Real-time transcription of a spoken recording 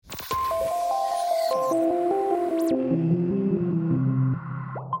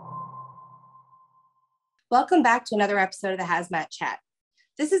Welcome back to another episode of the Hazmat Chat.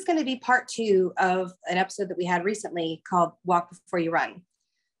 This is going to be part 2 of an episode that we had recently called Walk Before You Run.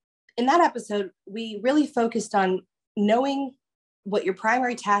 In that episode, we really focused on knowing what your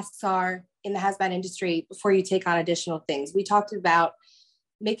primary tasks are in the hazmat industry before you take on additional things. We talked about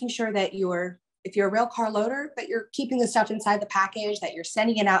making sure that if you're a rail car loader, that you're keeping the stuff inside the package, that you're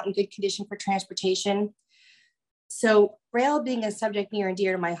sending it out in good condition for transportation. So rail being a subject near and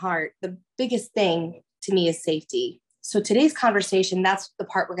dear to my heart, the biggest thing to me is safety. So today's conversation, that's the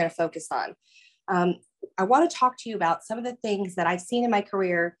part we're going to focus on. I want to talk to you about some of the things that I've seen in my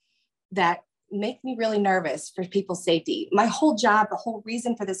career that make me really nervous for people's safety. My whole job, the whole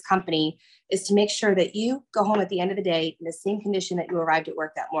reason for this company is to make sure that you go home at the end of the day in the same condition that you arrived at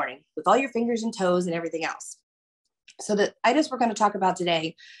work that morning, with all your fingers and toes and everything else. So the items we're going to talk about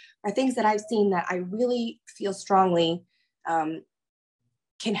today are things that I've seen that I really feel strongly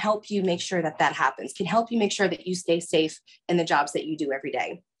can help you make sure that happens, can help you make sure that you stay safe in the jobs that you do every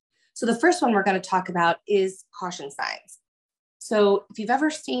day. So the first one we're going to talk about is caution signs. So if you've ever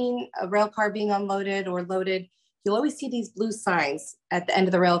seen a rail car being unloaded or loaded, you'll always see these blue signs at the end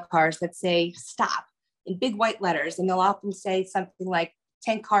of the rail cars that say stop in big white letters. And they'll often say something like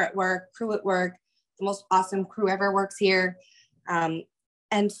tank car at work, crew at work, the most awesome crew ever works here.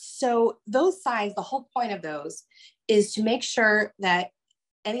 And so those signs, the whole point of those is to make sure that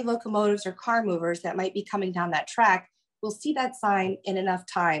any locomotives or car movers that might be coming down that track will see that sign in enough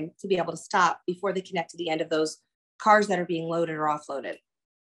time to be able to stop before they connect to the end of those cars that are being loaded or offloaded.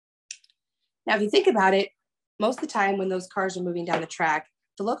 Now, if you think about it, most of the time when those cars are moving down the track,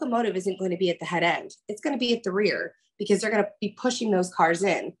 the locomotive isn't going to be at the head end. It's going to be at the rear because they're going to be pushing those cars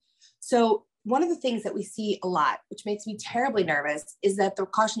in. So one of the things that we see a lot, which makes me terribly nervous, is that the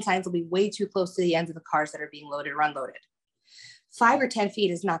caution signs will be way too close to the ends of the cars that are being loaded or unloaded. 5 or 10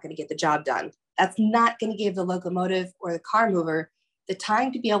 feet is not going to get the job done. That's not going to give the locomotive or the car mover the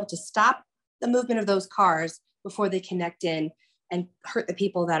time to be able to stop the movement of those cars before they connect in and hurt the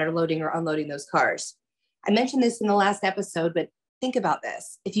people that are loading or unloading those cars. I mentioned this in the last episode, but think about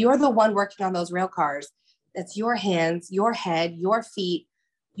this. If you're the one working on those rail cars, that's your hands, your head, your feet,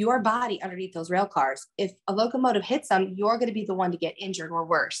 your body underneath those rail cars. If a locomotive hits them, you're going to be the one to get injured or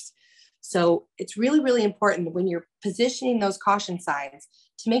worse. So it's really, really important when you're positioning those caution signs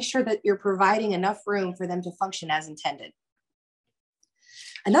to make sure that you're providing enough room for them to function as intended.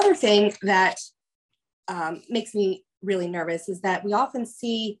 Another thing that makes me really nervous is that we often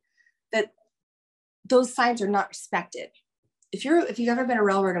see that those signs are not respected. If you've ever been a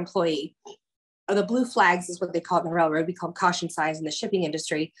railroad employee, the blue flags is what they call it in the railroad. We call them caution signs in the shipping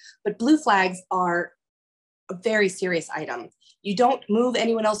industry, but blue flags are a very serious item. You don't move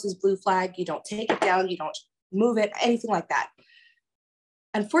anyone else's blue flag. You don't take it down. You don't move it, anything like that.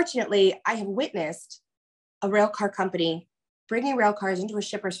 Unfortunately, I have witnessed a rail car company bringing rail cars into a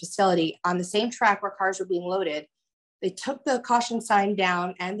shipper's facility on the same track where cars were being loaded. They took the caution sign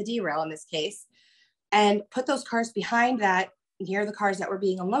down and the derail in this case, and put those cars behind that near the cars that were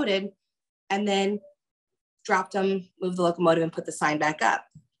being unloaded, and then dropped them, moved the locomotive, and put the sign back up.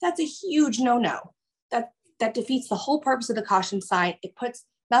 That's a huge no-no. That defeats the whole purpose of the caution sign. It puts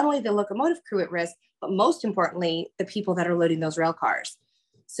not only the locomotive crew at risk, but most importantly, the people that are loading those rail cars.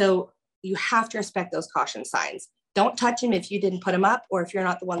 So you have to respect those caution signs. Don't touch them if you didn't put them up, or if you're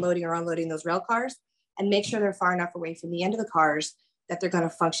not the one loading or unloading those rail cars, and make sure they're far enough away from the end of the cars that they're going to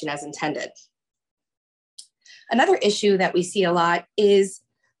function as intended. Another issue that we see a lot is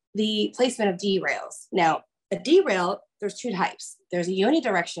the placement of derails. Now, a derail, there's 2 types. There's a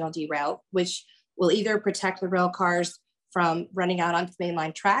unidirectional derail, which will either protect the rail cars from running out onto the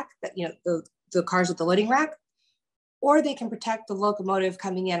mainline track, that the cars with the loading rack, or they can protect the locomotive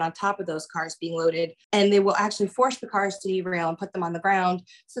coming in on top of those cars being loaded, and they will actually force the cars to derail and put them on the ground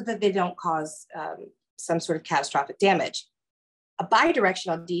so that they don't cause some sort of catastrophic damage. A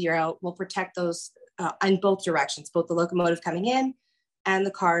bidirectional derail will protect those in both directions, both the locomotive coming in and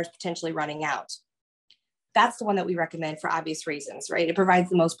the cars potentially running out. That's the one that we recommend for obvious reasons, right? It provides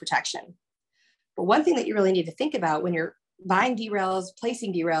the most protection. But one thing that you really need to think about when you're buying derails,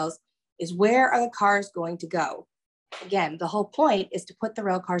 placing derails, is where are the cars going to go? Again, the whole point is to put the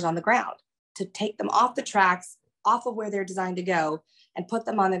rail cars on the ground, to take them off the tracks, off of where they're designed to go, and put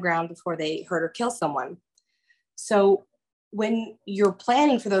them on the ground before they hurt or kill someone. So when you're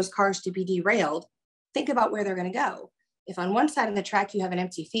planning for those cars to be derailed, think about where they're going to go. If on one side of the track you have an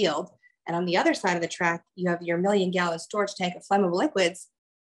empty field, and on the other side of the track you have your 1,000,000-gallon storage tank of flammable liquids,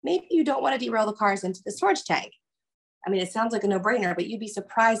 maybe you don't want to derail the cars into the storage tank. I mean, it sounds like a no-brainer, but you'd be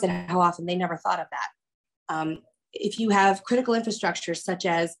surprised at how often they never thought of that. If you have critical infrastructure such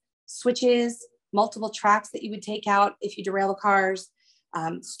as switches, multiple tracks that you would take out if you derail the cars,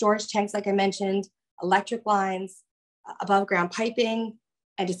 storage tanks, like I mentioned, electric lines, above ground piping,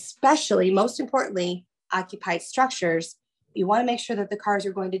 and especially, most importantly, occupied structures, you want to make sure that the cars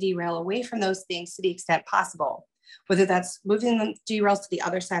are going to derail away from those things to the extent possible, whether that's moving them derails to the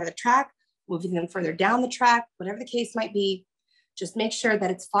other side of the track, moving them further down the track, whatever the case might be. Just make sure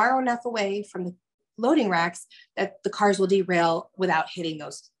that it's far enough away from the loading racks that the cars will derail without hitting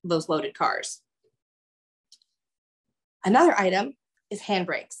those loaded cars. Another item is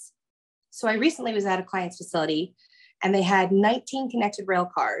handbrakes. So I recently was at a client's facility and they had 19 connected rail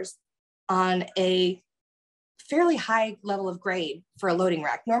cars on a fairly high level of grade for a loading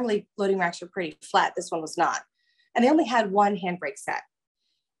rack. Normally loading racks are pretty flat. This one was not. And they only had one handbrake set.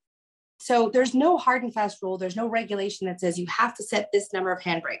 So there's no hard and fast rule. There's no regulation that says you have to set this number of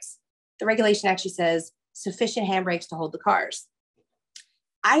handbrakes. The regulation actually says sufficient handbrakes to hold the cars.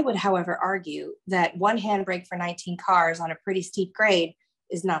 I would, however, argue that one handbrake for 19 cars on a pretty steep grade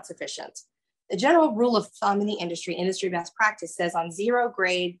is not sufficient. The general rule of thumb in the industry best practice says on 0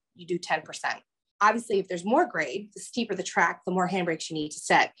 grade, you do 10%. Obviously, if there's more grade, the steeper the track, the more handbrakes you need to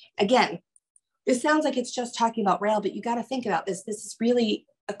set. Again, this sounds like it's just talking about rail, but you got to think about this. This is really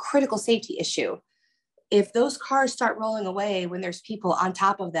a critical safety issue. If those cars start rolling away when there's people on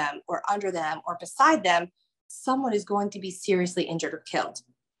top of them or under them or beside them, someone is going to be seriously injured or killed.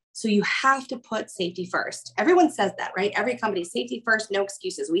 So you have to put safety first. Everyone says that, right? Every company, safety first, no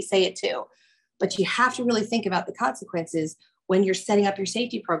excuses. We say it too. But you have to really think about the consequences when you're setting up your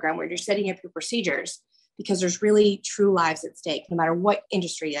safety program, when you're setting up your procedures, because there's really true lives at stake, no matter what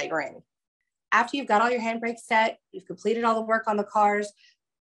industry that you're in. After you've got all your handbrakes set, you've completed all the work on the cars,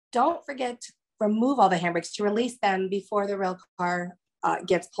 don't forget to remove all the handbrakes, to release them before the rail car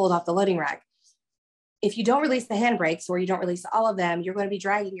gets pulled off the loading rack. If you don't release the handbrakes or you don't release all of them, you're going to be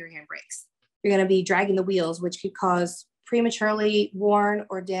dragging your handbrakes. You're going to be dragging the wheels, which could cause prematurely worn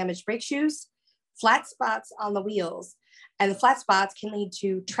or damaged brake shoes, flat spots on the wheels, and the flat spots can lead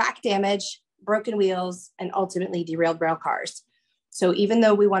to track damage, broken wheels, and ultimately derailed rail cars. So even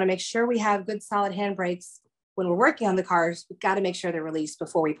though we want to make sure we have good solid handbrakes when we're working on the cars, we've got to make sure they're released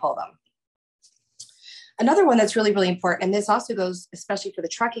before we pull them. Another one that's really, really important, and this also goes especially for the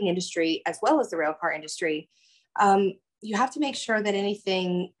trucking industry as well as the rail car industry, you have to make sure that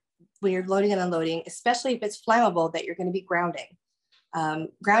anything when you're loading and unloading, especially if it's flammable, that you're going to be grounding.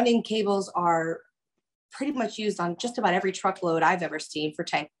 Grounding cables are pretty much used on just about every truckload I've ever seen for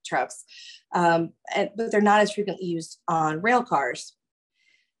tank trucks, but they're not as frequently used on rail cars.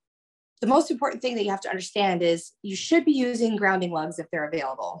 The most important thing that you have to understand is you should be using grounding lugs if they're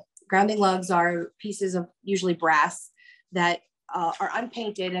available. Grounding lugs are pieces of usually brass that are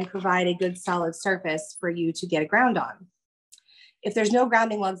unpainted and provide a good solid surface for you to get a ground on. If there's no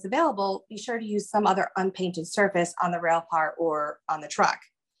grounding lugs available, be sure to use some other unpainted surface on the rail car or on the truck.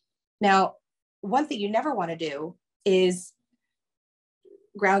 Now, one thing you never want to do is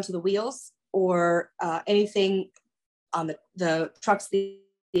ground to the wheels or anything on the trucks, the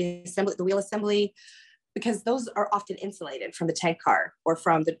wheel assembly, because those are often insulated from the tank car or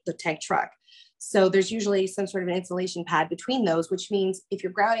from the tank truck. So there's usually some sort of an insulation pad between those, which means if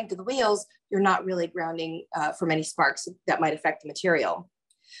you're grounding to the wheels, you're not really grounding from any sparks that might affect the material.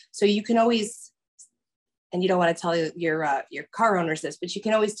 So you can always, and you don't want to tell your car owners this, but you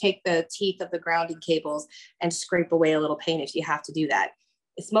can always take the teeth of the grounding cables and scrape away a little paint if you have to do that.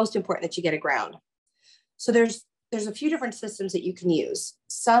 It's most important that you get a ground. So there's a few different systems that you can use.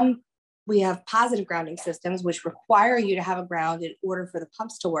 Some, we have positive grounding systems, which require you to have a ground in order for the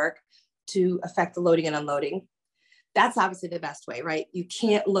pumps to work to affect the loading and unloading. That's obviously the best way, right? You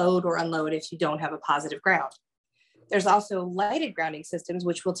can't load or unload if you don't have a positive ground. There's also lighted grounding systems,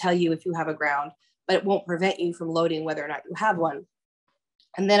 which will tell you if you have a ground, but it won't prevent you from loading whether or not you have one.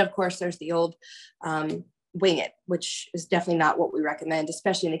 And then of course, there's the old wing it, which is definitely not what we recommend,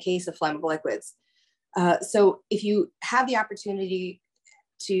 especially in the case of flammable liquids. So if you have the opportunity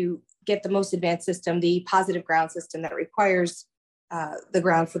to get the most advanced system, the positive ground system that requires the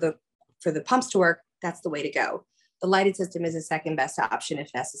ground for the pumps to work, that's the way to go. The lighted system is a second best option if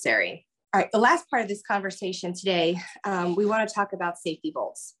necessary. All right, the last part of this conversation today, we want to talk about safety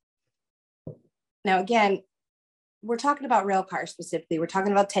bolts. Now, again, we're talking about rail cars specifically. We're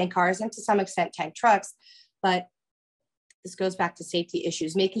talking about tank cars and to some extent tank trucks, but this goes back to safety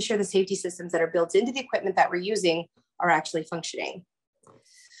issues, making sure the safety systems that are built into the equipment that we're using are actually functioning.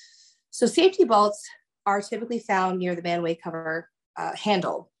 So safety bolts are typically found near the manway cover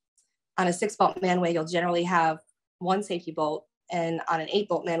handle. On a 6-bolt manway, you'll generally have one safety bolt And on an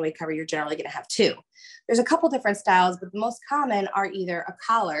 8-bolt manway cover, you're generally going to have 2. There's a couple different styles, but the most common are either a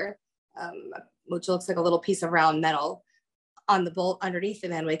collar, which looks like a little piece of round metal on the bolt underneath the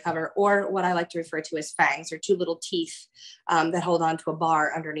manway cover, or what I like to refer to as fangs, or 2 little teeth that hold on to a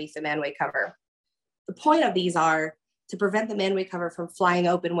bar underneath the manway cover. The point of these are to prevent the manway cover from flying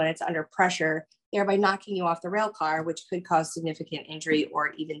open when it's under pressure, thereby knocking you off the rail car, which could cause significant injury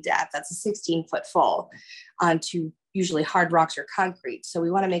or even death. That's a 16-foot fall onto usually hard rocks or concrete. So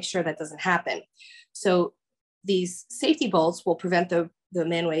we want to make sure that doesn't happen. So these safety bolts will prevent the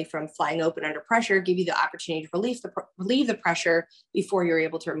manway from flying open under pressure, give you the opportunity to relieve the pressure before you're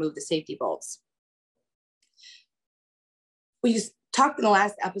able to remove the safety bolts. We just talked in the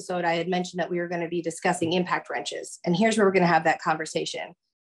last episode, I had mentioned that we were going to be discussing impact wrenches. And here's where we're going to have that conversation.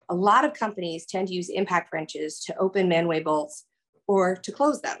 A lot of companies tend to use impact wrenches to open manway bolts or to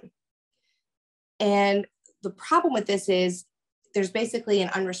close them. And the problem with this is there's basically an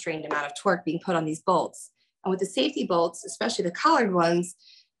unrestrained amount of torque being put on these bolts. And with the safety bolts, especially the collared ones,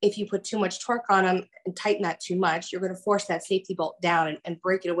 if you put too much torque on them and tighten that too much, you're going to force that safety bolt down and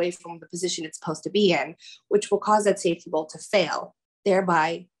break it away from the position it's supposed to be in, which will cause that safety bolt to fail,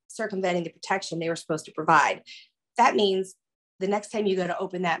 thereby circumventing the protection they were supposed to provide. That means the next time you go to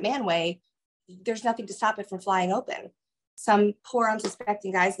open that manway, there's nothing to stop it from flying open. Some poor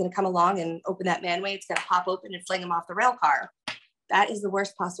unsuspecting guy is going to come along and open that manway. It's going to pop open and fling him off the rail car. That is the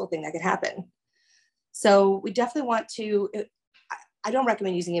worst possible thing that could happen. So we definitely want to, I don't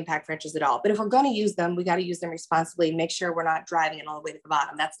recommend using impact wrenches at all, but if we're going to use them, we got to use them responsibly and make sure we're not driving it all the way to the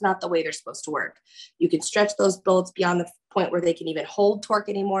bottom. That's not the way they're supposed to work. You can stretch those bolts beyond the point where they can even hold torque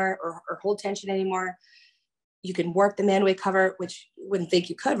anymore or hold tension anymore. You can warp the manway cover, which you wouldn't think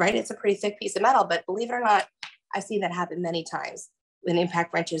you could, right? It's a pretty thick piece of metal, but believe it or not, I've seen that happen many times when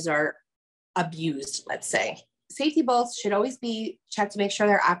impact wrenches are abused, let's say. Safety bolts should always be checked to make sure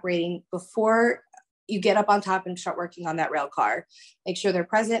they're operating before you get up on top and start working on that rail car. Make sure they're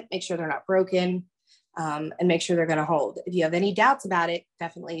present, make sure they're not broken, and make sure they're going to hold. If you have any doubts about it,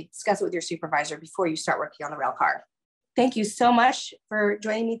 definitely discuss it with your supervisor before you start working on the rail car. Thank you so much for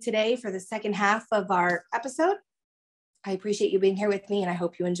joining me today for the second half of our episode. I appreciate you being here with me, and I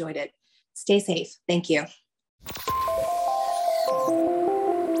hope you enjoyed it. Stay safe. Thank you.